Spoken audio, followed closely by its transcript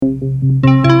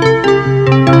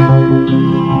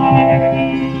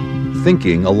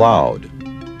Thinking Aloud.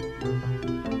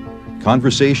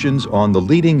 Conversations on the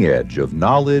leading edge of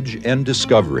knowledge and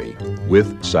discovery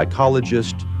with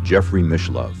psychologist Jeffrey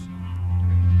Mishlove.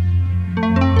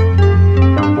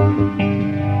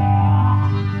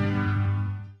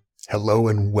 Hello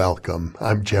and welcome.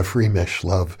 I'm Jeffrey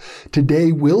Mishlove.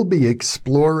 Today we'll be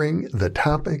exploring the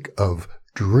topic of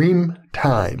dream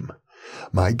time.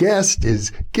 My guest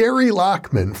is Gary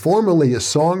Lachman, formerly a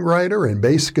songwriter and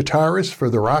bass guitarist for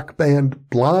the rock band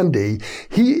Blondie.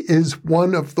 He is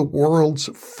one of the world's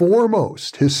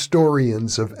foremost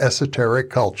historians of esoteric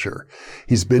culture.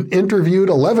 He's been interviewed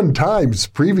 11 times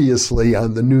previously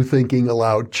on the New Thinking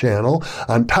Aloud channel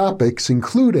on topics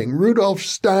including Rudolf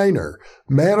Steiner,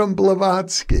 Madame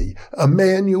Blavatsky,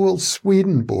 Emanuel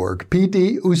Swedenborg,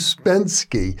 P.D.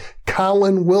 Ouspensky,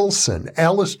 Colin Wilson,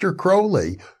 Aleister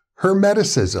Crowley,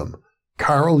 Hermeticism,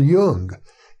 Carl Jung,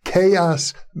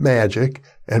 chaos, magic,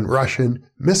 and Russian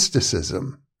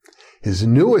mysticism. His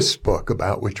newest book,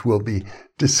 about which we'll be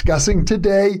discussing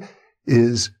today,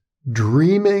 is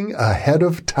Dreaming Ahead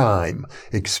of Time,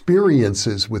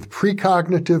 Experiences with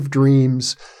Precognitive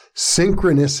Dreams,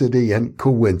 Synchronicity and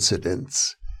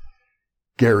Coincidence.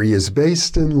 Gary is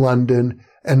based in London,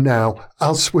 and now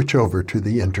I'll switch over to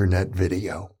the internet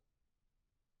video.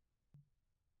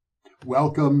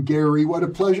 Welcome, Gary. What a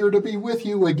pleasure to be with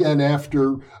you again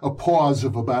after a pause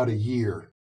of about a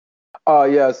year.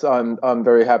 Yes, I'm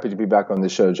very happy to be back on the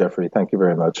show, Jeffrey. Thank you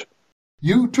very much.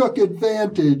 You took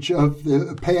advantage of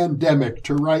the pandemic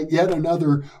to write yet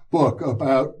another book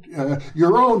about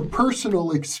your own personal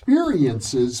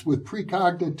experiences with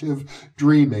precognitive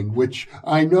dreaming, which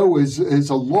I know is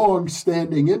a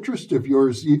long-standing interest of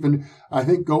yours, even, I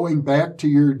think, going back to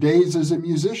your days as a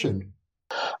musician.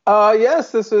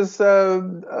 Yes, this is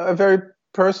a very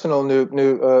personal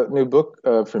new book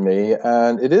for me,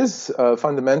 and it is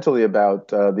fundamentally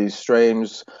about these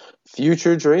strange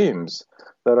future dreams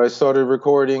that I started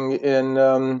recording in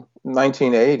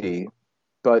 1980.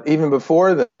 But even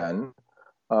before then,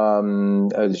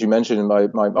 as you mentioned,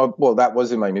 that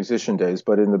was in my musician days.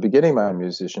 But in the beginning of my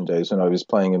musician days, when I was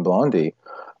playing in Blondie,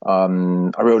 I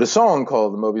wrote a song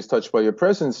called "The Mobius Touched by Your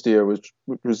Presence, Dear," which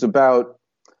was about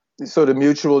sort of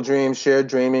mutual dreams, shared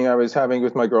dreaming I was having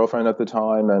with my girlfriend at the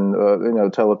time,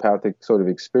 and telepathic sort of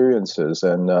experiences.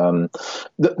 And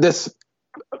this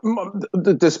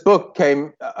book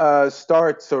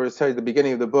starts, or say the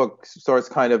beginning of the book starts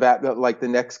kind of at like the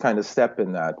next kind of step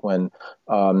in that, when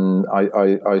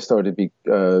I started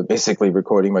basically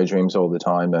recording my dreams all the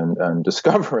time and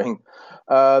discovering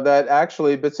that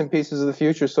actually bits and pieces of the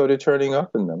future started turning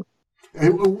up in them.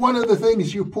 And one of the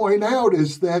things you point out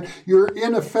is that you're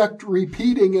in effect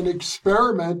repeating an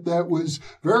experiment that was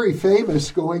very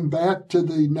famous going back to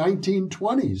the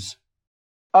 1920s.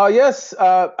 Yes.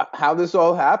 How this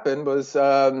all happened was,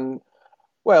 I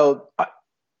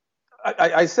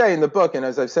say in the book, and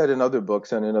as I've said in other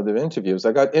books and in other interviews,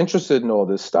 I got interested in all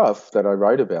this stuff that I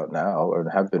write about now, or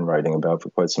have been writing about for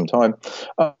quite some time.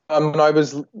 When I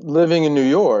was living in New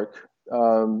York,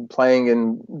 playing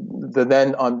in the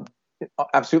then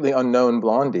absolutely unknown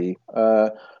Blondie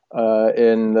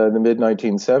in the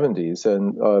mid-1970s,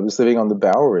 and I was living on the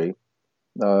Bowery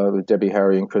with Debbie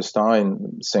Harry and Chris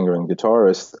Stein, singer and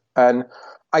guitarist, and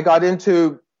I got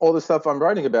into all the stuff I'm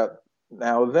writing about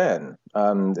now then.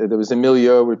 There was a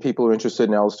milieu where people were interested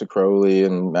in Aleister Crowley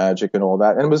and magic and all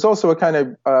that, and it was also a kind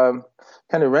of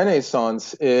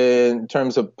renaissance in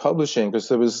terms of publishing, because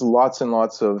there was lots and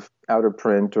lots of out of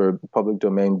print or public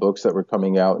domain books that were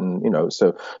coming out, and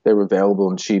so they were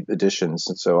available in cheap editions,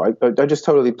 and so I just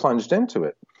totally plunged into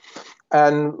it.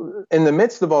 And in the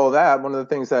midst of all that, one of the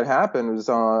things that happened was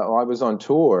I was on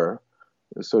tour,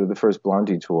 sort of the first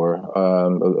Blondie tour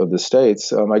of the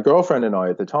States. My girlfriend and I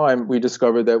at the time, we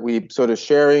discovered that we sort of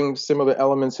sharing similar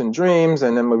elements in dreams,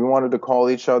 and then when we wanted to call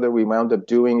each other, we wound up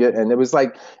doing it. And it was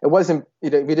like, it wasn't, we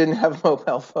didn't have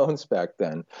mobile phones back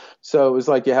then. So it was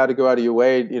like you had to go out of your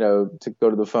way, to go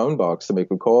to the phone box to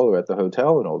make a call, or at the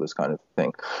hotel and all this kind of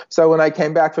thing. So when I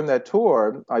came back from that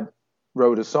tour, I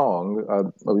wrote a song,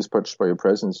 Mobius Touched by Your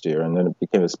Presence, Dear, and then it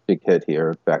became a big hit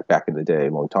here back in the day,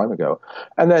 a long time ago.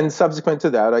 And then subsequent to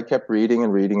that, I kept reading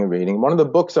and reading and reading. One of the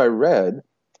books I read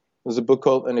was a book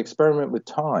called An Experiment with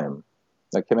Time,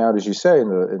 that came out, as you say, in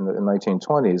the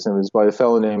 1920s, and it was by a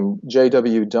fellow named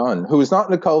J.W. Dunn, who was not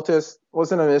an occultist,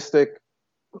 wasn't a mystic,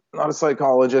 not a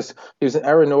psychologist. He was an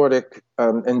aeronautic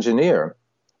engineer,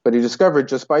 but he discovered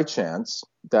just by chance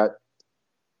that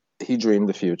he dreamed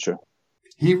the future.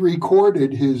 He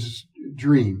recorded his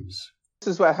dreams.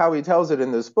 This is how he tells it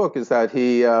in this book, is that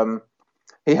he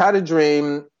had a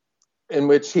dream in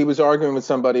which he was arguing with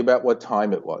somebody about what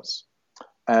time it was.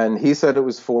 And he said it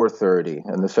was 4:30,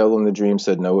 and the fellow in the dream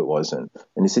said, no, it wasn't.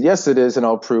 And he said, yes, it is, and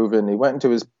I'll prove it. And he went into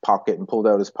his pocket and pulled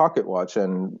out his pocket watch,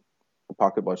 and the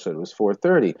pocket watch said it was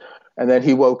 4:30. And then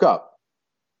he woke up.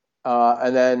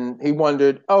 And then he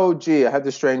wondered, oh, gee, I had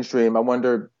this strange dream. I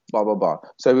wonder, blah, blah, blah.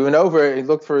 So he went over, he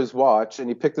looked for his watch, and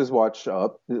he picked his watch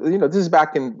up. This is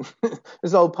back in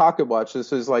this old pocket watch.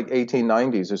 This is like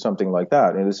 1890s or something like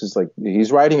that. And this is like,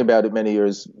 he's writing about it many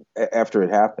years after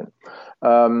it happened.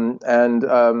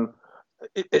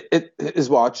 His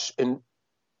watch in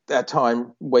that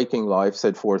time, waking life,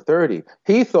 said 4:30.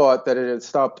 He thought that it had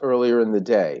stopped earlier in the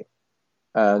day,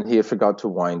 and he had forgot to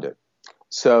wind it.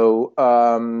 So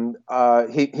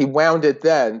he wound it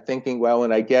then, thinking, well,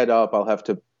 when I get up, I'll have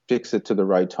to fix it to the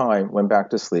right time. Went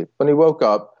back to sleep. When he woke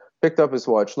up, picked up his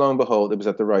watch, lo and behold, it was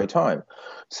at the right time.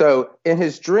 So in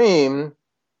his dream,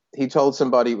 he told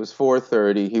somebody it was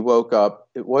 4:30. He woke up,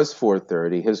 it was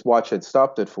 4:30. His watch had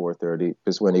stopped at 4:30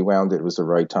 because when he wound it, it was the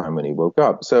right time when he woke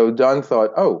up. So Dunn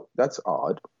thought, oh, that's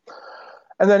odd.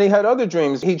 And then he had other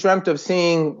dreams. He dreamt of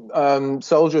seeing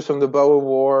soldiers from the Boer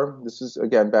War. This is,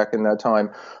 again, back in that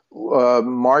time,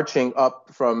 marching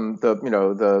up from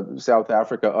the South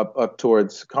Africa up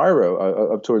towards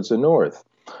Cairo, up towards the north.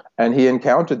 And he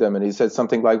encountered them, and he said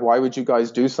something like, why would you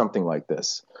guys do something like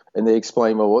this? And they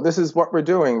explained, well, this is what we're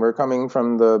doing. We're coming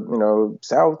from the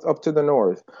south up to the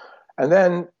north. And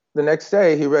then the next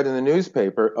day, he read in the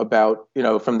newspaper about,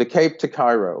 from the Cape to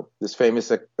Cairo, this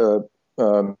famous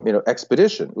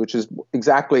expedition, which is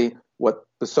exactly what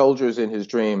the soldiers in his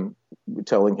dream were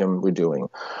telling him were doing.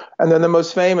 And then the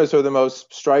most famous or the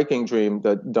most striking dream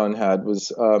that Dunn had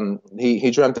was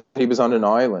he dreamt that he was on an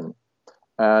island,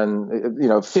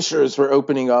 and fissures were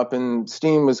opening up and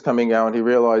steam was coming out. He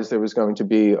realized there was going to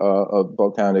be a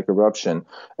volcanic eruption,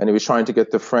 and he was trying to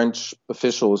get the French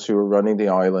officials who were running the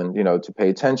island, to pay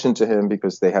attention to him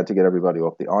because they had to get everybody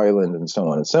off the island, and so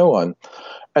on and so on.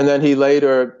 And then he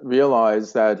later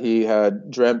realized that he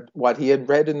had dreamt what he had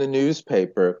read in the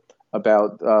newspaper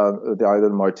about the island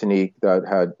of Martinique that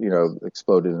had,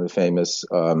 exploded in the famous,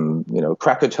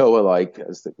 Krakatoa-like,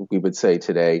 as we would say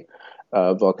today,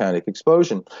 volcanic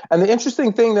explosion. And the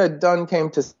interesting thing that Dunn came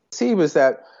to see was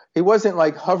that he wasn't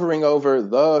like hovering over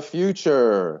the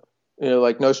future,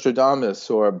 like Nostradamus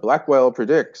or Blackwell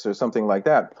predicts or something like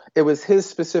that. It was his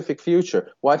specific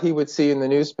future, what he would see in the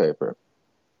newspaper.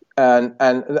 And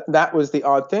that was the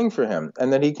odd thing for him.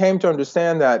 And then he came to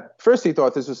understand that first he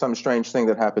thought this was some strange thing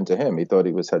that happened to him. He thought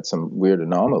he had some weird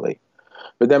anomaly.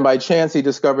 But then by chance he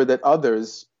discovered that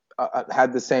others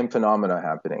had the same phenomena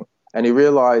happening. And he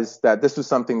realized that this was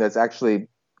something that's actually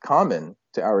common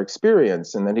to our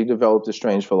experience. And then he developed a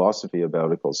strange philosophy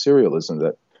about it called serialism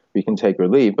that we can take or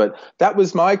leave. But that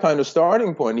was my kind of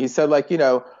starting point. He said,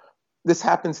 this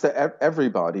happens to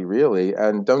everybody, really,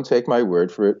 and don't take my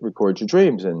word for it. Record your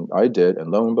dreams. And I did, and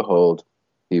lo and behold,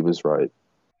 he was right.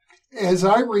 As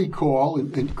I recall,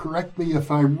 and correct me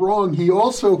if I'm wrong, he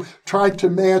also tried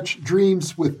to match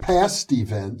dreams with past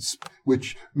events,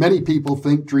 which many people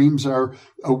think dreams are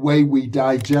a way we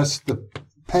digest the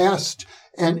past.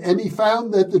 And he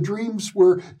found that the dreams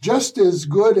were just as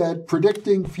good at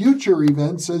predicting future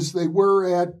events as they were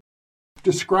at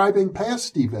describing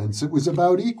past events. It was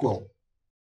about equal.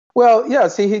 Well, yeah,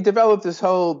 see, he developed this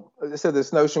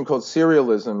notion called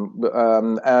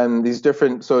serialism, and these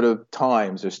different sort of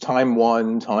times. There's time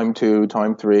 1, time 2,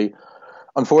 time 3.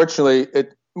 Unfortunately,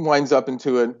 it winds up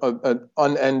into an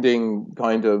unending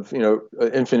kind of,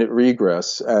 infinite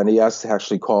regress, and he has to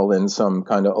actually call in some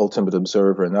kind of ultimate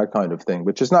observer and that kind of thing,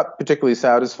 which is not particularly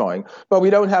satisfying. But we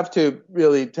don't have to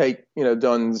really take,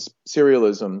 Dunn's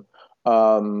serialism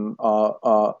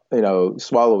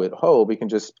swallow it whole. We can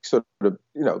just sort of,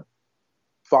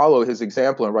 follow his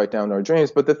example and write down our dreams.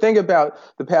 But the thing about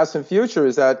the past and future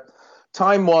is that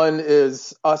time 1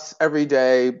 is us every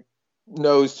day,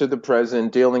 nose to the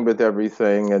present, dealing with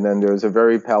everything. And then there's a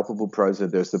very palpable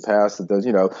present. There's the past that does,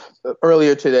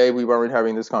 earlier today, we weren't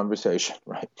having this conversation,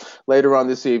 right? Later on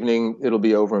this evening, it'll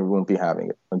be over and we won't be having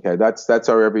it. Okay. That's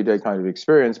our everyday kind of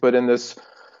experience. But in this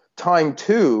time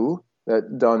 2,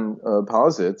 that Dunn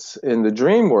posits in the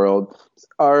dream world,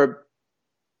 our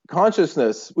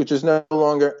consciousness, which is no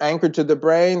longer anchored to the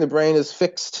brain is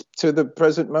fixed to the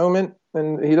present moment.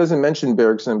 And he doesn't mention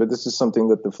Bergson, but this is something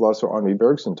that the philosopher Arne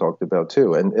Bergson talked about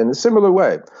too, and in a similar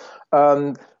way.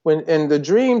 When in the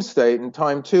dream state, in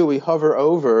time 2, we hover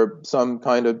over some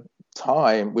kind of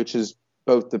time, which is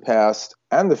both the past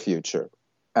and the future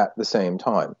at the same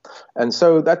time. And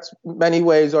so that's many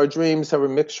ways our dreams have a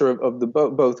mixture of the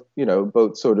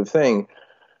both sort of thing.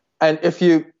 And if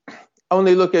you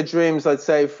only look at dreams, let's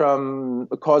say, from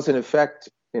a cause and effect,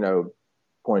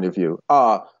 point of view.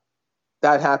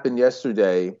 That happened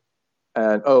yesterday,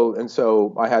 and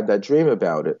so I had that dream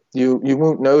about it. You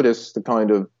won't notice the kind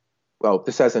of, well,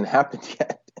 this hasn't happened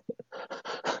yet,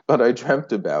 but I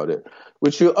dreamt about it,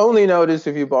 which you only notice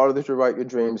if you bother to write your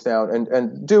dreams down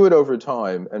and do it over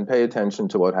time and pay attention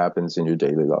to what happens in your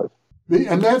daily life.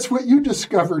 And that's what you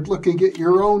discovered looking at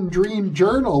your own dream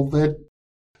journal, that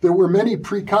there were many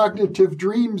precognitive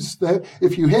dreams that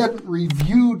if you hadn't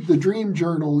reviewed the dream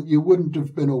journal, you wouldn't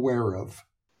have been aware of.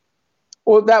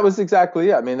 Well, that was exactly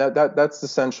it. I mean, that's the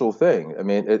central thing. I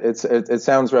mean, it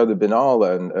sounds rather banal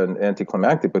and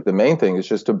anticlimactic, but the main thing is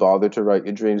just to bother to write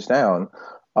your dreams down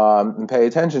and pay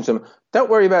attention to them. Don't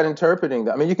worry about interpreting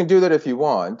them. I mean, you can do that if you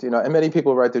want, and many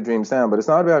people write their dreams down, but it's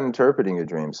not about interpreting your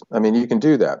dreams. I mean, you can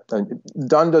do that. And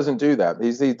Dunn doesn't do that.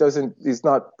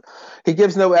 He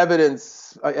gives no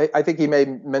evidence. I think he may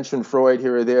mention Freud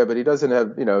here or there, but he doesn't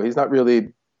have, he's not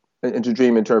really into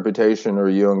dream interpretation or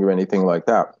Jung or anything like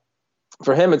that.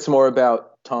 For him, it's more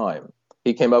about time.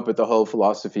 He came up with the whole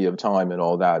philosophy of time and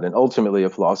all that, and ultimately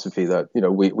a philosophy that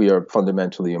we are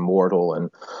fundamentally immortal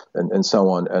and so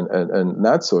on and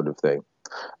that sort of thing.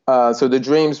 So the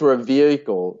dreams were a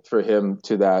vehicle for him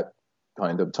to that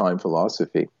kind of time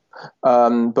philosophy. I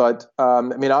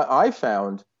mean, I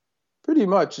found pretty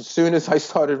much as soon as I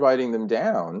started writing them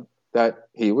down that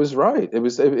he was right. It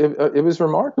was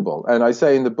remarkable. And I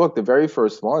say in the book, the very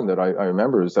first one that I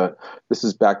remember is that this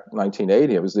is back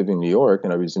 1980. I was living in New York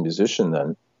and I was a musician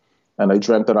then. And I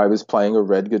dreamt that I was playing a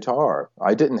red guitar.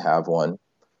 I didn't have one.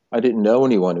 I didn't know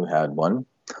anyone who had one.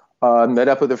 Met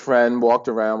up with a friend, walked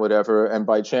around, whatever. And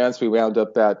by chance, we wound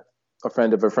up at a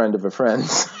friend of a friend of a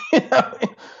friend's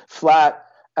flat.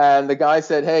 And the guy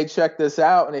said, "Hey, check this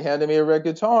out." And he handed me a red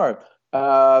guitar.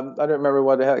 I don't remember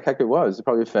what the heck it was.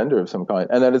 Probably a Fender of some kind.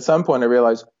 And then at some point I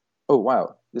realized, oh,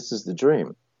 wow, this is the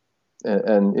dream.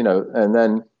 And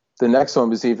then the next one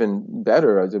was even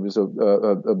better. It was a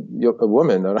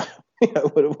woman that I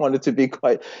would have wanted to be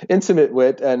quite intimate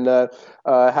with and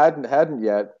hadn't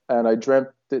yet. And I dreamt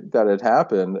that it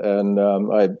happened. And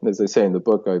as I say in the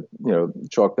book, I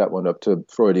chalked that one up to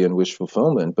Freudian wish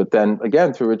fulfillment. But then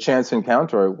again, through a chance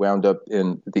encounter, I wound up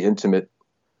in the intimate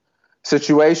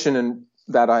situation and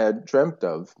that I had dreamt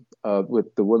of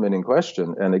with the woman in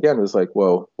question. And again, it was like,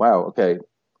 whoa, wow, okay,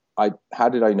 how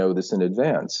did I know this in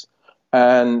advance?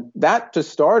 And that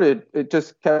just started, it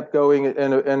just kept going.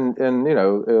 And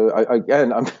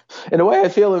again, I'm, in a way I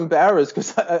feel embarrassed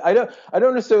because I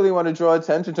don't necessarily want to draw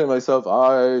attention to myself.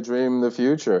 I dream the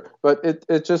future, but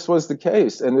it just was the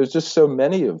case. And there's just so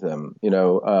many of them,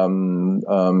 that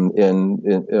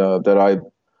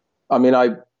I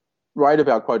write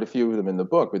about quite a few of them in the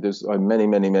book, but there's many,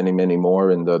 many, many, many more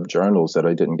in the journals that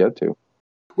I didn't get to.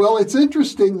 Well, it's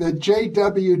interesting that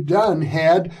J.W. Dunn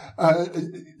had a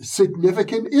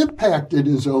significant impact in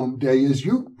his own day. As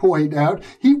you point out,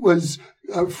 he was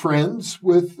friends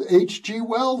with H.G.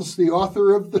 Wells, the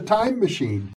author of The Time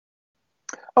Machine.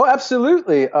 Oh,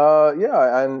 absolutely.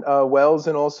 And Wells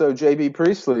and also J.B.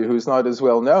 Priestley, who's not as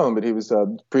well known, but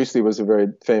Priestley was a very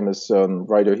famous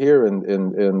writer here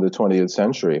in the 20th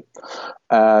century.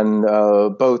 And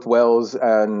both Wells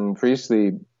and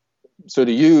Priestley sort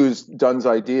of used Dunn's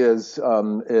ideas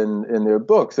in their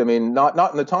books. I mean,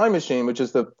 not in The Time Machine, which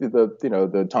is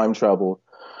the time travel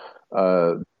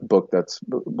book that's,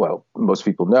 well, most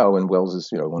people know, and Wells is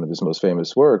one of his most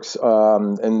famous works.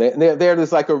 And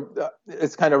there's like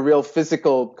it's kind of real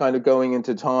physical kind of going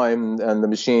into time, and the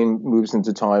machine moves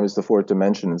into time as the fourth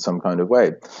dimension in some kind of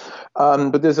way.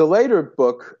 But there's a later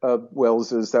book of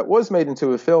Wells's that was made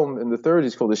into a film in the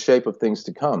 1930s called The Shape of Things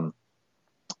to Come,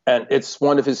 and it's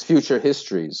one of his future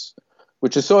histories,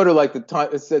 which is sort of like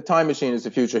the Time Machine is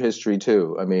a future history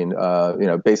too. I mean,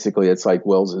 basically it's like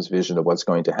Wells's vision of what's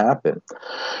going to happen.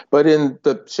 But in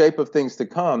The Shape of Things to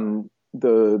Come,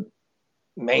 the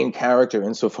main character,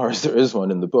 insofar as there is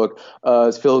one in the book,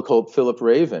 is called Philip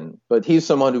Raven. But he's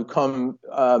someone who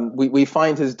we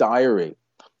find his diary,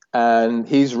 and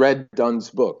he's read Dunn's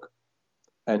book,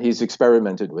 and he's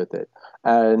experimented with it.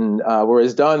 And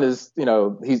whereas Dunn is,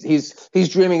 he's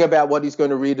dreaming about what he's going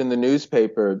to read in the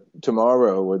newspaper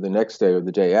tomorrow or the next day or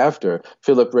the day after.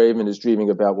 Philip Raven is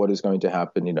dreaming about what is going to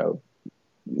happen,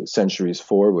 centuries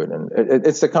forward. And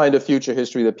it's the kind of future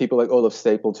history that people like Olaf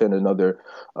Stapleton and other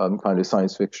kind of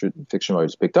science fiction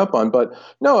writers picked up on. But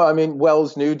no, I mean,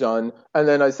 Wells knew Dunn. And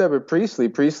then I said with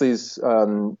Priestley's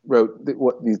wrote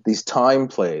these time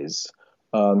plays.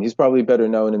 He's probably better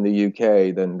known in the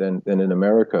UK than in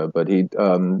America, but he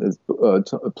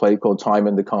a play called Time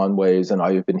and the Conways and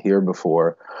I Have Been Here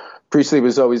Before. Priestley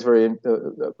was always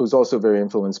was also very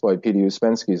influenced by P.D.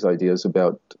 Ouspensky's ideas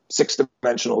about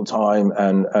six-dimensional time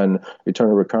and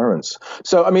eternal recurrence.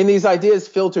 So, I mean, these ideas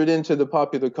filtered into the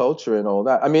popular culture and all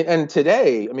that. I mean, and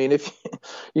today, I mean, if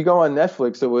you go on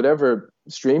Netflix or whatever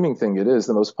streaming thing it is,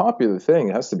 the most popular thing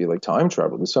has to be like time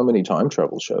travel. There's so many time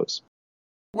travel shows.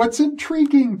 What's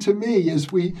intriguing to me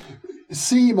is we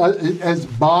seem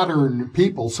as modern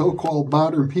people, so-called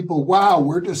modern people, wow,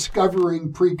 we're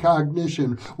discovering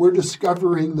precognition, we're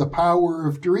discovering the power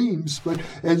of dreams. But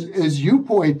as you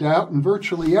point out, and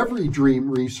virtually every dream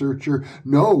researcher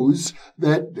knows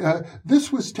that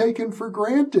this was taken for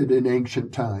granted in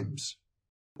ancient times.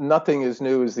 Nothing as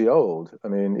new as the old. I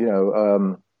mean,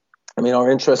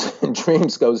 our interest in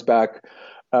dreams goes back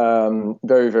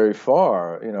very, very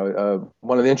far.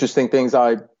 One of the interesting things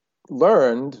I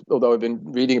learned, although I've been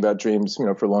reading about dreams,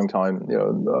 for a long time,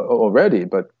 already,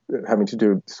 but having to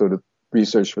do sort of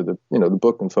research for the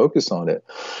book and focus on it,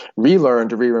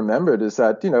 relearned or re-remembered is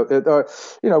that,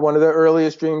 one of the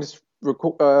earliest dreams,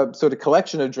 sort of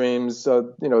collection of dreams,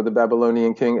 the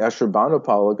Babylonian king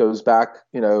Ashurbanipal goes back,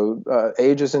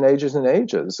 ages and ages and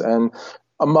ages. And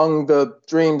among the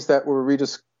dreams that were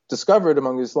discovered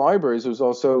among his libraries was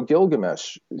also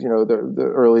Gilgamesh,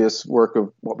 the earliest work of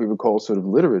what we would call sort of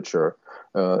literature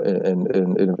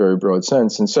in a very broad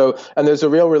sense. And there's a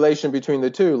real relation between the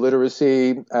two.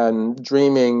 Literacy and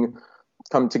dreaming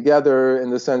come together in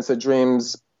the sense that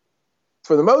dreams,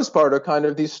 for the most part, are kind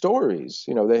of these stories.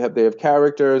 They have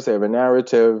characters, they have a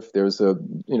narrative, there's a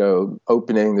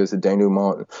opening, there's a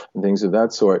denouement, and things of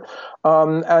that sort.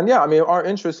 Our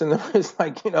interest in them is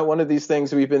one of these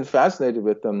things we've been fascinated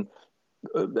with them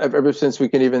ever since we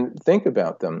can even think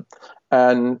about them.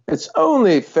 And it's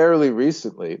only fairly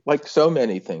recently, like so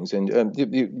many things, and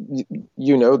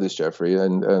you know this, Jeffrey,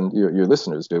 and your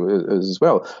listeners do as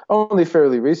well. Only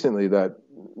fairly recently that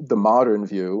the modern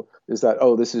view is that,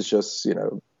 this is just,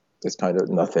 it's kind of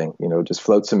nothing, just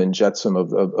floats them and jets them of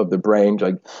the brain,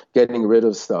 like getting rid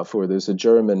of stuff. Or there's a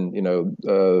German,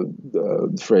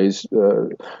 phrase,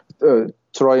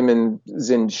 Träumen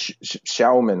sind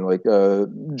Schaumen, like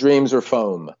dreams are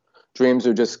foam. Dreams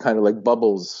are just kind of like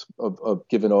bubbles of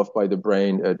given off by the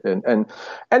brain. And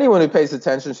anyone who pays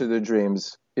attention to their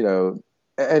dreams,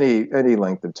 any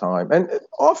length of time, and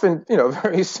often,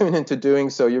 very soon into doing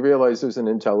so, you realize there's an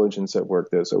intelligence at work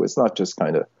there. So it's not just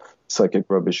kind of psychic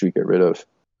rubbish we get rid of.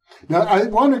 Now, I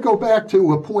want to go back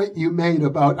to a point you made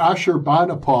about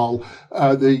Ashurbanipal,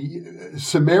 the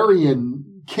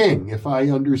Sumerian king, if I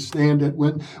understand it.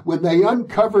 When they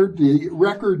uncovered the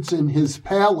records in his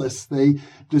palace, they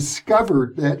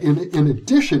discovered that in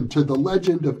addition to the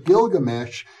legend of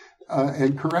Gilgamesh,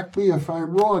 and correct me if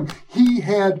I'm wrong, he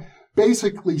had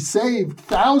basically saved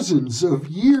thousands of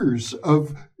years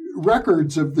of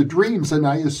records of the dreams, and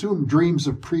I assume dreams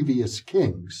of previous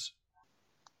kings.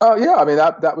 Oh, yeah. I mean,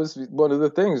 that was one of the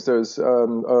things. There's a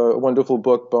wonderful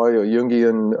book by a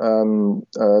Jungian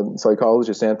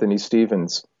psychologist, Anthony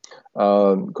Stevens,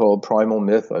 called Primal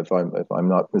Myth, if I'm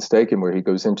not mistaken, where he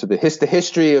goes into the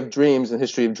history of dreams and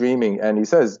history of dreaming. And he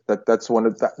says that that's one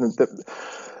of the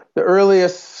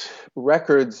earliest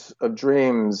records of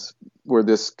dreams were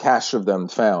this cache of them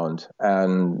found.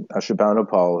 And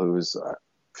Ashurbanipal, who's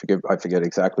I forget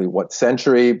exactly what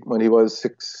century, when he was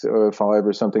 6 or 5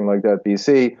 or something like that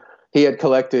BC, he had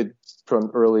collected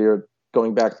from earlier,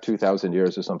 going back 2,000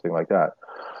 years or something like that.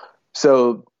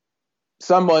 So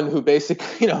someone who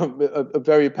basically, a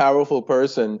very powerful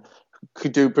person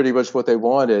could do pretty much what they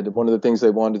wanted. One of the things they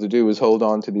wanted to do was hold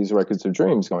on to these records of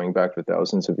dreams going back for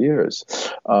thousands of years.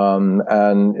 And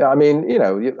I mean,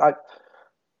 I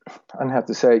don't have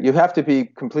to say, you have to be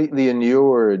completely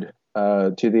inured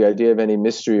to the idea of any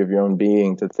mystery of your own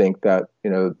being to think that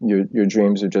your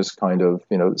dreams are just kind of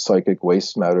psychic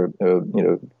waste matter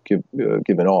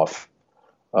given off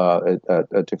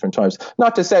at different times.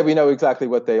 Not to say we know exactly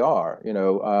what they are,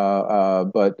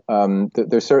 but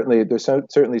there's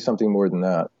certainly something more than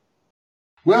that.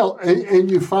 Well, and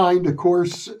you find, of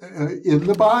course, in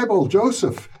the Bible,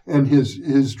 Joseph and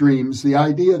his dreams, the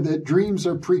idea that dreams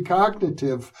are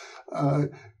precognitive.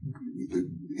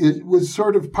 It was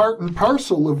sort of part and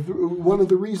parcel of one of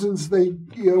the reasons they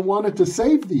wanted to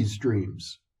save these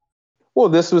dreams. Well,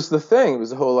 this was the thing. It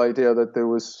was the whole idea that there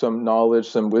was some knowledge,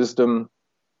 some wisdom,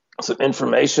 some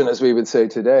information, as we would say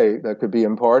today, that could be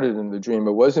imparted in the dream,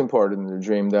 or was imparted in the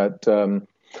dream, that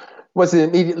wasn't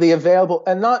immediately available,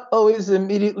 and not always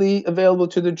immediately available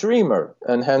to the dreamer.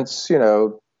 And hence,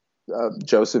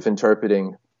 Joseph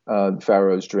interpreting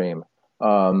Pharaoh's dream.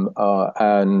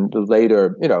 And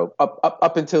later,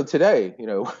 up until today,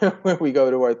 when we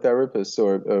go to our therapists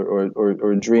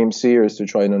or dream seers to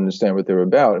try and understand what they're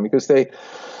about, and because they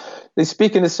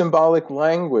speak in a symbolic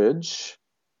language,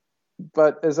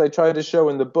 but as I try to show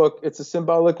in the book, it's a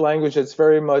symbolic language that's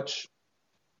very much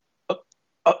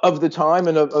of the time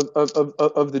and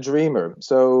of the dreamer.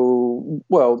 So,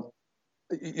 well,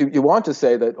 you want to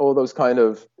say that all those kind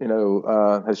of,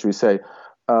 how should we say,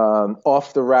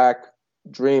 off the rack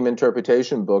dream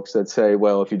interpretation books that say,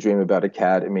 well, if you dream about a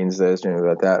cat, it means this, dream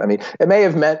about that. I mean, it may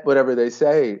have meant whatever they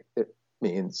say it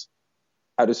means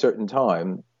at a certain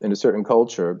time in a certain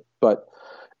culture, but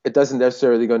it doesn't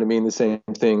necessarily going to mean the same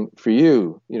thing for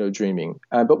you, dreaming.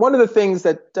 But one of the things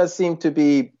that does seem to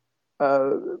be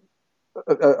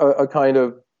a kind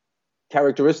of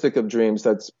characteristic of dreams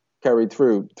that's carried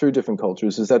through different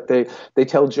cultures is that they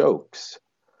tell jokes.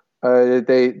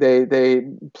 They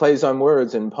plays on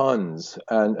words and puns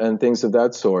and things of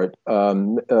that sort.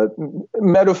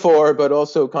 Metaphor, but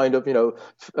also kind of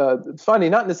funny,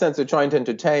 not in the sense of trying to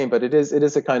entertain, but it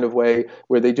is a kind of way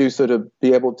where they do sort of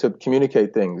be able to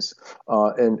communicate things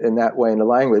in that way in the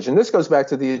language. And this goes back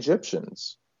to the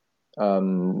Egyptians.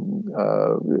 And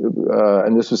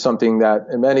this was something that,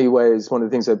 in many ways, one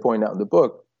of the things I point out in the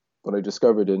book, what I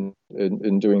discovered in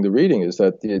doing the reading, is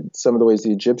that some of the ways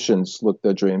the Egyptians looked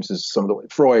at dreams is some of the way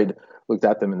Freud looked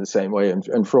at them in the same way.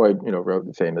 And Freud, wrote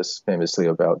famously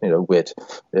about, wit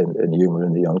and humor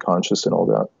and the unconscious and all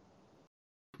that.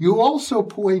 You also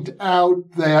point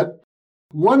out that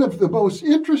one of the most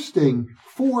interesting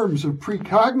forms of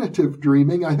precognitive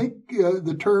dreaming, I think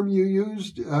the term you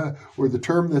used, or the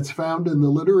term that's found in the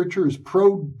literature, is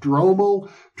prodromal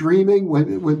dreaming,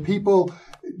 when people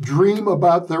dream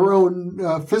about their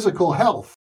own physical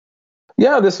health.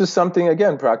 Yeah, this was something,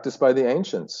 again, practiced by the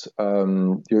ancients.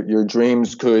 Your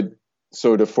dreams could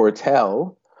sort of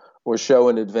foretell or show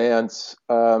in advance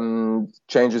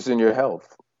changes in your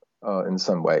health in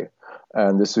some way.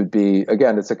 And this would be,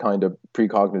 again, it's a kind of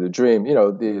precognitive dream.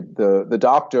 The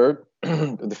doctor,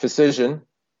 the physician,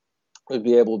 would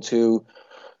be able to,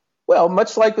 well,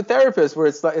 much like the therapist, where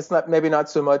it's not maybe not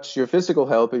so much your physical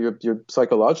health, but your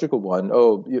psychological one.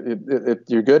 Oh, if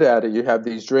you're good at it, you have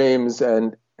these dreams,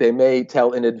 and they may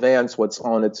tell in advance what's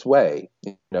on its way.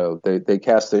 They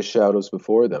cast their shadows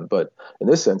before them. But in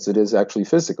this sense, it is actually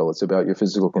physical. It's about your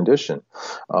physical condition.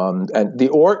 And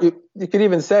you could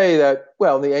even say that,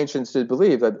 well, the ancients did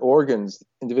believe that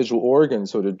individual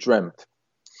organs sort of dreamt.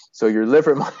 So your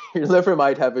liver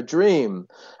might have a dream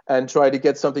and try to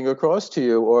get something across to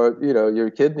you, or your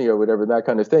kidney or whatever, that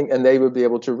kind of thing, and they would be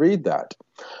able to read that.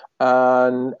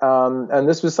 And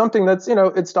this was something that's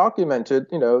it's documented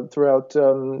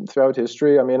throughout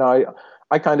history. I mean,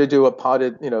 I kind of do a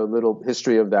potted little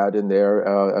history of that in there,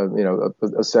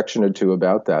 a section or two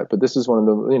about that. But this is one of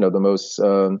the the most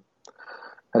how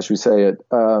should we say it,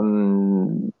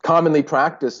 commonly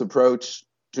practiced approach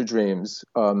to dreams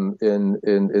in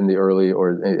the early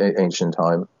or ancient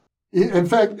time. In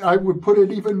fact, I would put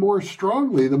it even more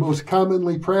strongly, the most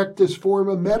commonly practiced form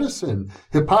of medicine.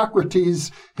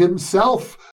 Hippocrates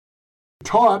himself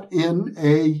taught in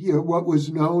what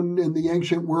was known in the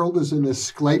ancient world as an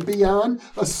Asclepion,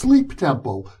 a sleep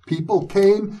temple. People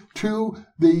came to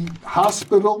the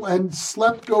hospital and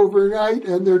slept overnight,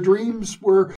 and their dreams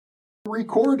were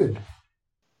recorded.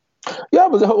 Yeah,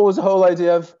 it was the whole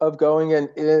idea of going and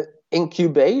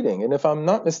incubating. And if I'm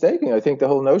not mistaken, I think the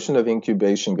whole notion of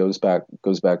incubation goes back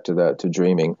to that, to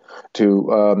dreaming.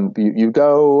 To you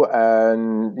go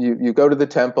and you go to the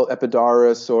temple,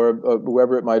 Epidaurus or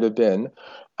whoever it might have been,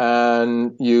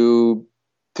 and you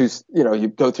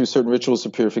go through certain rituals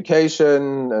of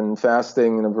purification and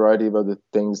fasting and a variety of other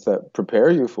things that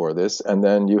prepare you for this, and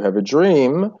then you have a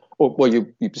dream. Well,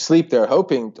 you sleep there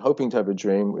hoping to have a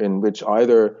dream in which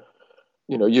either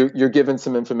you're given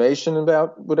some information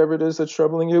about whatever it is that's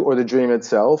troubling you, or the dream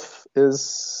itself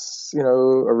is, a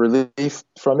relief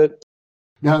from it.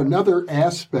 Now, another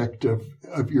aspect of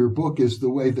your book is the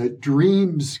way that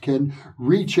dreams can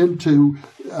reach into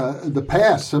the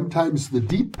past, sometimes the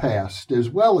deep past, as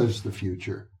well as the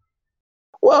future.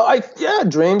 Well,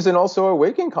 dreams and also our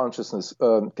waking consciousness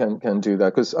can do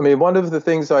that. Because, one of the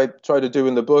things I try to do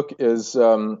in the book is,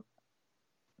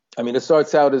 it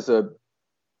starts out as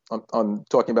I'm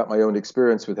talking about my own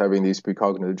experience with having these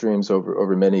precognitive dreams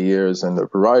over many years and a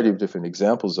variety of different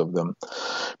examples of them.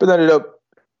 But then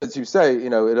as you say,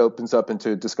 it opens up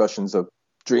into discussions of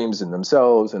dreams in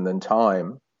themselves and then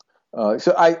time.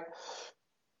 So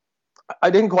I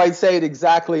didn't quite say it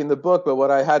exactly in the book, but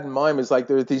what I had in mind was like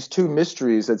there are these two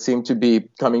mysteries that seem to be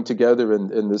coming together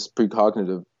in this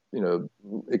precognitive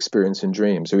experience in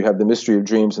dreams. So we have the mystery of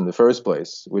dreams in the first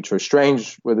place, which are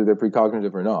strange whether they're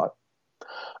precognitive or not.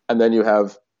 And then you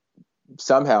have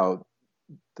somehow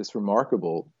this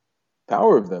remarkable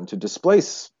power of them to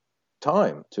displace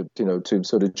time, to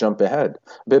sort of jump ahead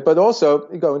a bit, but also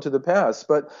go into the past.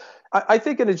 But I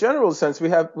think in a general sense,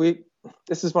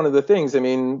 this is one of the things, I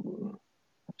mean,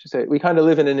 we kind of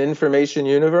live in an information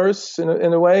universe in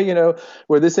a way,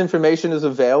 where this information is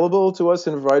available to us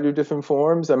in a variety of different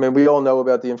forms. I mean, we all know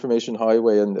about the information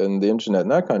highway and the internet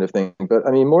and that kind of thing. But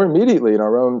I mean, more immediately in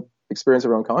our own experience,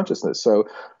 our own consciousness. So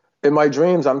in my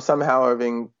dreams, I'm somehow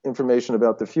having information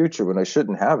about the future when I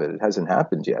shouldn't have it. It hasn't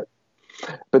happened yet.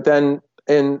 But then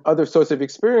in other sorts of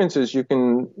experiences, you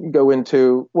can go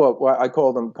into, well, I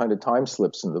call them kind of time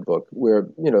slips in the book, where,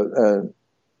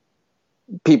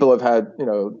 people have had,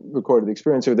 recorded the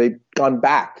experience, or they've gone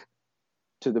back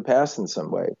to the past in some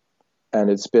way. And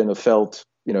it's been a felt,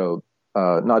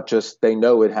 not just they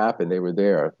know it happened, they were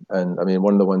there. And I mean,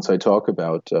 one of the ones I talk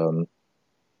about,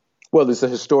 there's the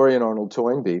historian Arnold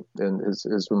Toynbee and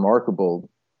his remarkable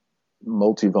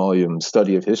multi-volume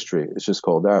study of history. It's just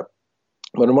called that.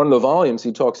 But in one of the volumes,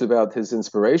 he talks about his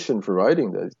inspiration for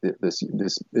writing this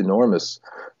enormous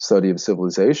study of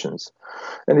civilizations.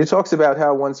 And he talks about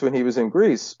how once when he was in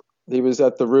Greece, he was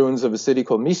at the ruins of a city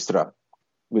called Mistra,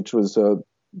 which was a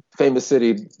famous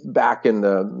city back in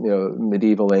the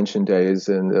medieval ancient days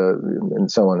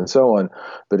and so on and so on.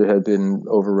 But it had been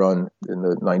overrun in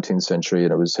the 19th century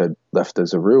and had left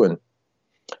as a ruin.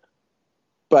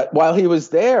 But while he was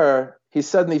there, he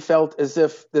suddenly felt as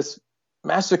if this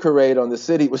massacre raid on the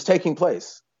city was taking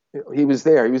place. He was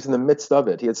there. He was in the midst of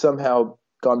it. He had somehow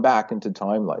gone back into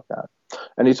time like that.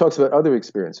 And he talks about other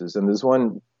experiences. And there's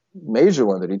one major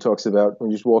one that he talks about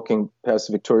when he's walking past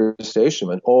Victoria Station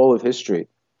when all of history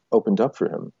opened up for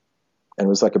him. And it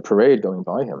was like a parade going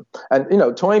by him. And,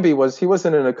 Toynbee he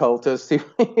wasn't an occultist. He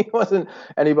wasn't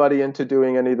anybody into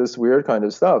doing any of this weird kind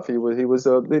of stuff. He was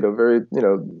a, very,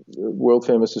 world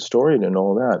famous historian and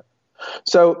all that.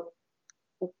 So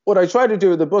what I try to do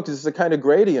with the book is a kind of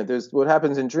gradient. There's what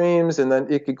happens in dreams, and then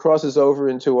it crosses over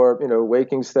into our,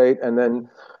 waking state, and then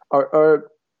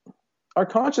our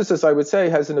consciousness, I would say,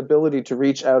 has an ability to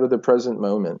reach out of the present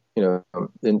moment,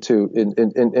 into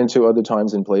other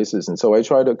times and places. And so I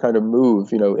try to kind of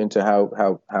move, into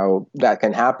how that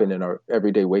can happen in our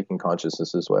everyday waking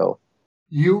consciousness as well.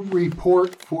 You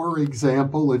report, for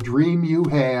example, a dream you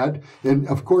had, and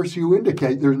of course you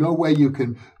indicate there's no way you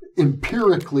can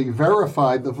empirically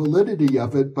verify the validity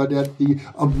of it, but at the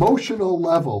emotional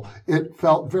level, it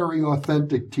felt very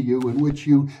authentic to you, in which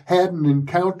you had an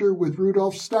encounter with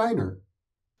Rudolf Steiner.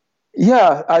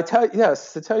 Yeah,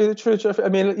 to tell you the truth, Jeff, I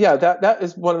mean, yeah, that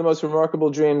is one of the most remarkable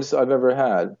dreams I've ever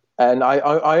had. And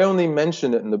I only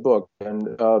mention it in the book.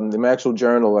 And in my actual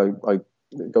journal, I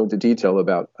go into detail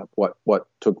about what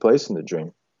took place in the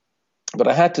dream. But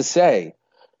I had to say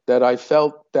that I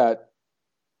felt that.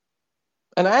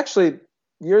 And actually,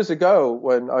 years ago,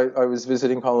 when I was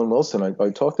visiting Colin Wilson, I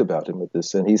talked about him with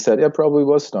this, and he said, it probably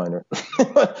was Steiner.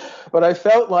 But I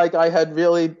felt like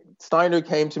Steiner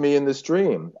came to me in this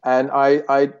dream. And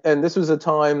and this was a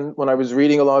time when I was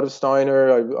reading a lot of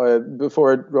Steiner,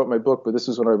 before I wrote my book, but this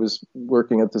was when I was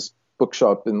working at this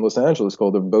bookshop in Los Angeles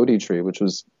called the Bodhi Tree, which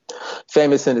was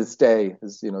famous in its day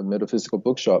as, metaphysical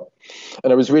bookshop.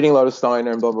 And I was reading a lot of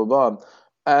Steiner and blah, blah, blah.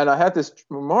 And I had this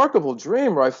remarkable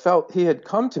dream where I felt he had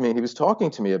come to me and he was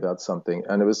talking to me about something.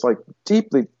 And it was like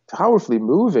deeply, powerfully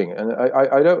moving. And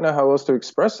I don't know how else to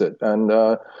express it. And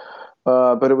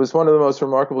but it was one of the most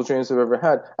remarkable dreams I've ever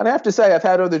had. And I have to say, I've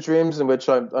had other dreams in which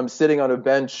I'm sitting on a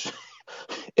bench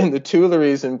in the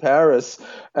Tuileries in Paris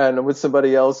and I'm with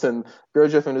somebody else, and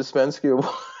Gurdjieff and Uspensky are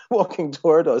walking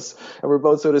toward us, and we're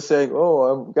both sort of saying,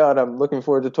 oh, God, I'm looking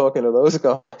forward to talking to those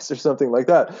guys, or something like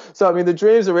that. So, I mean, the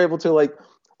dreams are able to,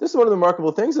 this is one of the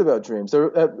remarkable things about dreams. They're,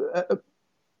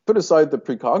 put aside the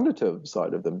precognitive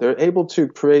side of them, they're able to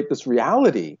create this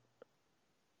reality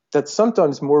that's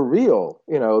sometimes more real,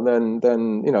 than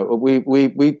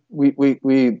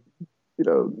we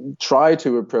try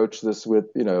to approach this with,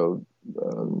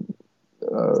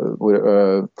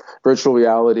 virtual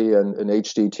reality and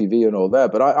HD TV and all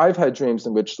that. But I've had dreams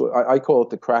in which I call it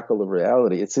the crackle of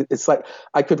reality. It's like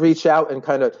I could reach out and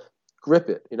kind of grip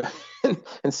it,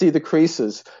 and see the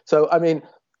creases. So, I mean,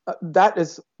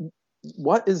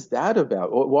 what is that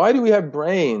about? Why do we have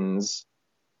brains?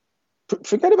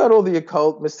 Forget about all the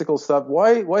occult, mystical stuff.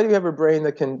 Why do you have a brain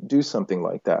that can do something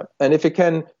like that? And if it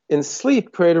can, in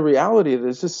sleep, create a reality that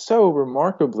is just so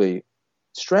remarkably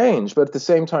strange, but at the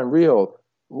same time real,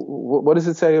 what does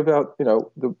it say about,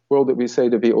 the world that we say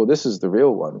to be, this is the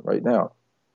real one right now?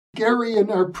 Gary, in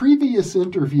our previous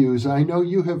interviews, I know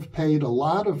you have paid a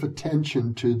lot of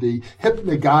attention to the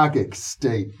hypnagogic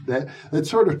state, that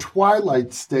sort of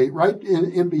twilight state, right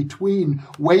in between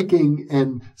waking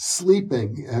and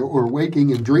sleeping, or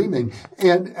waking and dreaming,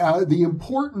 and the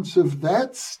importance of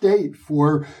that state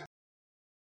for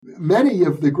many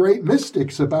of the great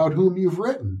mystics about whom you've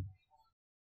written.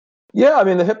 Yeah, I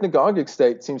mean, the hypnagogic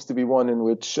state seems to be one in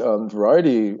which a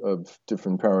variety of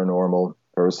different paranormal,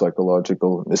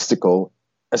 parapsychological, mystical,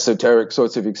 esoteric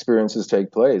sorts of experiences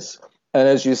take place. And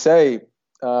as you say,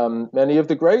 many of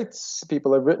the greats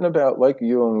people have written about, like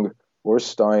Jung or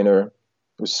Steiner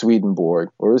or Swedenborg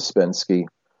or Ouspensky,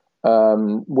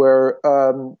 were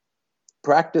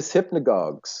practice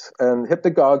hypnagogues. And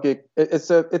hypnagogic,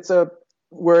 it's a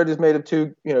word is made of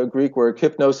two, Greek words.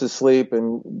 Hypnos is sleep,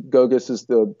 and gogos is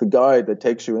the guide that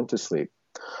takes you into sleep.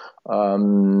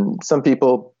 Some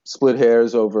people split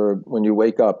hairs over when you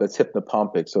wake up. It's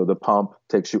hypnopompic, so the pomp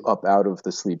takes you up out of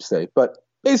the sleep state. But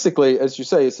basically, as you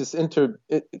say, it's this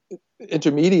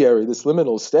intermediary, this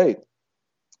liminal state,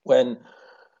 when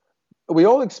we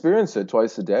all experience it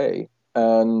twice a day.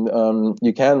 And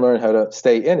you can learn how to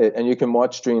stay in it, and you can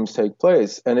watch dreams take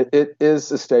place. And it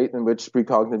is a state in which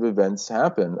precognitive events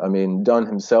happen. I mean, Dunn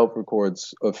himself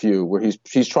records a few where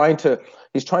he's trying to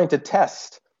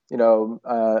test,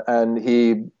 and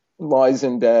he lies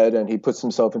in bed and he puts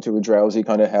himself into a drowsy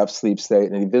kind of half sleep state,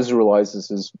 and he visualizes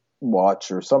his watch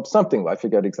or something. I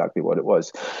forget exactly what it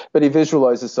was, but he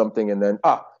visualizes something, and then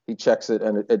he checks it,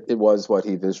 and it was what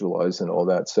he visualized and all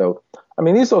that. So, I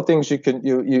mean, these are things you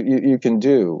can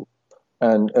do,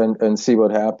 and see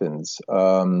what happens.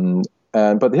 But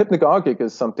the hypnagogic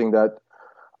is something that,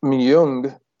 I mean,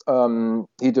 Jung,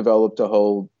 he developed a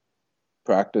whole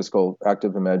practice called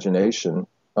active imagination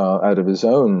out of his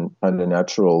own kind of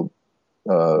natural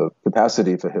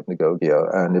capacity for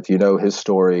hypnagogia. And if you know his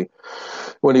story,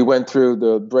 when he went through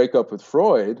the breakup with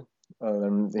Freud,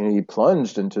 he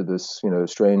plunged into this,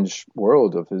 strange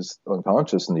world of his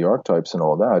unconscious and the archetypes and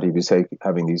all that. He was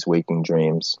having these waking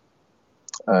dreams.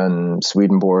 And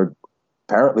Swedenborg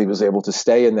apparently was able to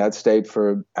stay in that state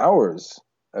for hours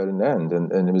at an end.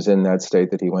 And it was in that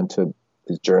state that he went to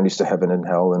his journeys to heaven and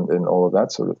hell and all of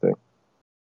that sort of thing.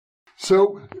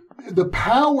 So the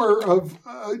power of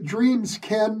dreams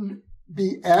can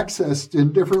be accessed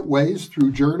in different ways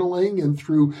through journaling and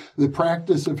through the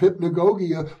practice of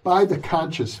hypnagogia by the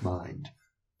conscious mind.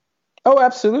 Oh,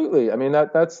 absolutely. I mean,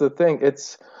 that's the thing.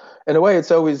 It's, in a way,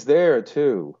 it's always there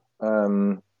too.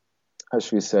 How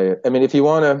should we say it? I mean, if you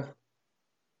want to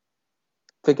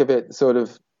think of it sort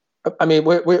of, I mean,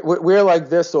 we're like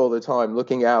this all the time,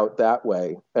 looking out that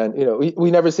way. And,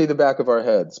 we never see the back of our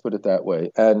heads, put it that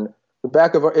way. And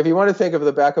if you want to think of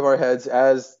the back of our heads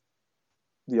as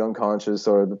the unconscious,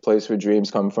 or the place where dreams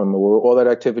come from, or all that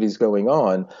activity is going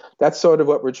on, that's sort of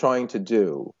what we're trying to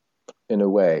do in a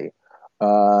way.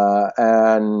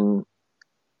 And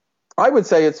I would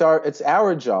say it's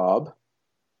our job,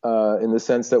 in the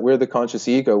sense that we're the conscious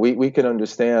ego. We can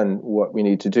understand what we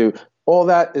need to do. All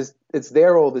that it's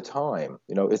there all the time.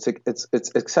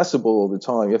 It's accessible all the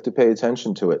time. You have to pay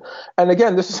attention to it. And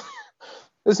again, this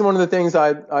is one of the things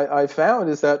I found,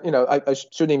 is that, I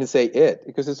shouldn't even say it,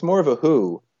 because it's more of a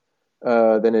who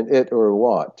than an it or a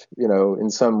what,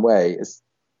 in some way. It's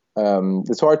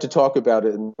hard to talk about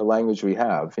it in the language we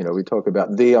have. We talk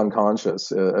about the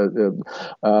unconscious,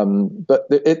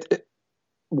 but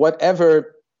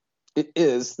whatever it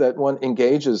is that one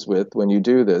engages with when you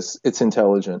do this, it's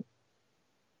intelligent.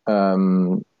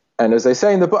 And as I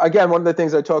say in the book, again, one of the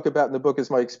things I talk about in the book is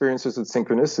my experiences with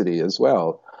synchronicity as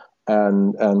well.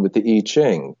 And with the I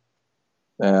Ching.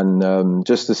 And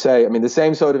just to say, I mean, the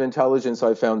same sort of intelligence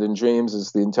I found in dreams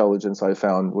is the intelligence I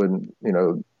found when,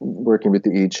 working with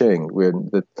the I Ching, where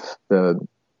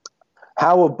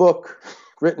how a book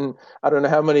written, I don't know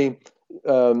how many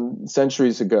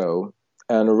centuries ago,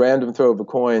 and a random throw of a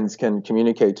coins can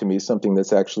communicate to me something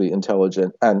that's actually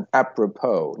intelligent and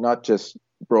apropos, not just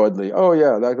broadly, oh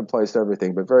yeah, that applies to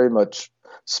everything, but very much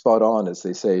spot on, as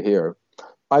they say here.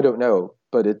 I don't know,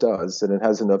 but it does, and it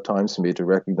has enough times for me to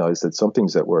recognize that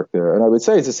something's at work there. And I would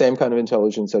say it's the same kind of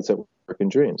intelligence that's at work in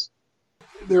dreams.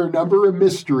 There are a number of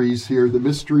mysteries here: the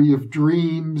mystery of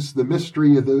dreams, the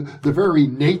mystery of the very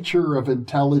nature of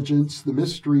intelligence, the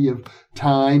mystery of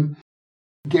time.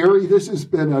 Gary, this has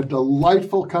been a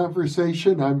delightful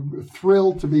conversation. I'm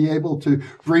thrilled to be able to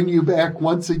bring you back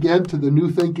once again to the New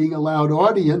Thinking Aloud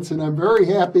audience, and I'm very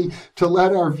happy to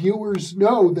let our viewers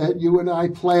know that you and I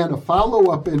plan a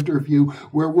follow-up interview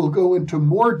where we'll go into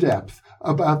more depth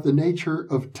about the nature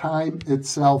of time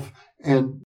itself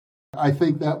and I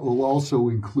think that will also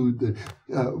include the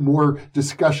more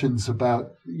discussions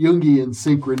about Jungian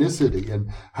synchronicity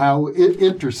and how it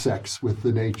intersects with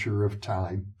the nature of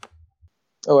time.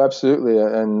 Oh, absolutely.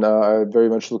 And I very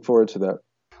much look forward to that.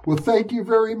 Well, thank you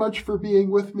very much for being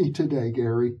with me today,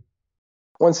 Gary.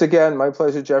 Once again, my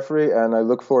pleasure, Jeffrey, and I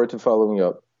look forward to following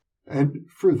up. And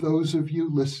for those of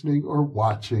you listening or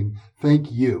watching,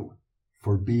 thank you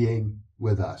for being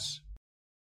with us.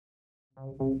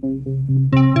 Thank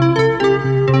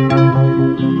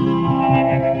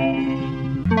you.